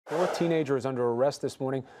A teenager is under arrest this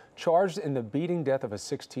morning, charged in the beating death of a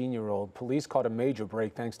 16-year-old. Police caught a major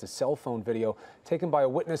break thanks to cell phone video taken by a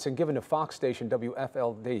witness and given to Fox station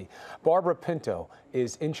WFLD. Barbara Pinto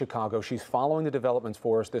is in Chicago. She's following the developments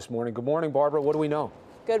for us this morning. Good morning, Barbara. What do we know?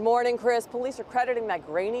 Good morning, Chris. Police are crediting that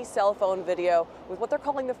grainy cell phone video with what they're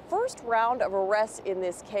calling the first round of arrests in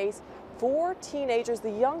this case. 4 teenagers,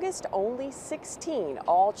 the youngest only 16,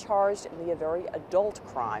 all charged in the very adult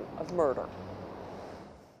crime of murder.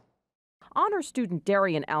 Honor student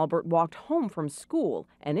Darian Albert walked home from school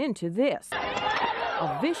and into this.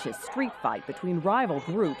 A vicious street fight between rival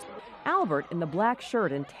groups. Albert, in the black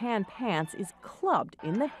shirt and tan pants, is clubbed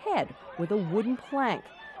in the head with a wooden plank.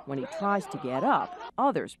 When he tries to get up,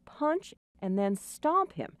 others punch and then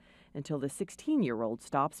stomp him until the 16-year-old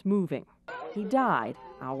stops moving. He died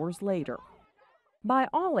hours later. By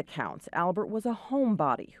all accounts, Albert was a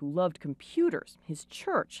homebody who loved computers, his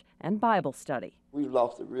church, and Bible study. We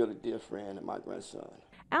lost a really dear friend and my grandson.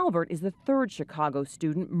 Albert is the 3rd Chicago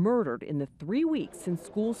student murdered in the 3 weeks since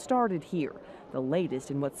school started here, the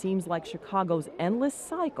latest in what seems like Chicago's endless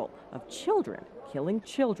cycle of children killing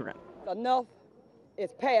children. Enough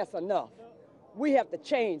is past enough. We have to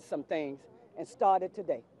change some things and start it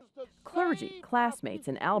today. Clergy, classmates,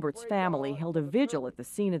 and Albert's family held a vigil at the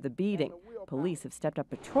scene of the beating. Police have stepped up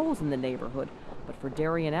patrols in the neighborhood, but for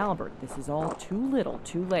Darian Albert, this is all too little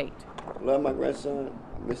too late. I love my grandson.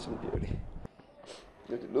 I miss him dearly.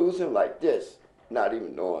 To lose him like this, not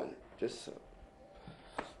even knowing, just so,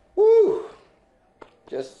 woo,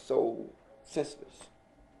 just so senseless.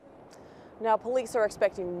 Now, police are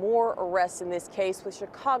expecting more arrests in this case, with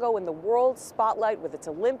Chicago in the world spotlight with its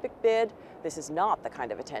Olympic bid. This is not the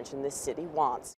kind of attention this city wants.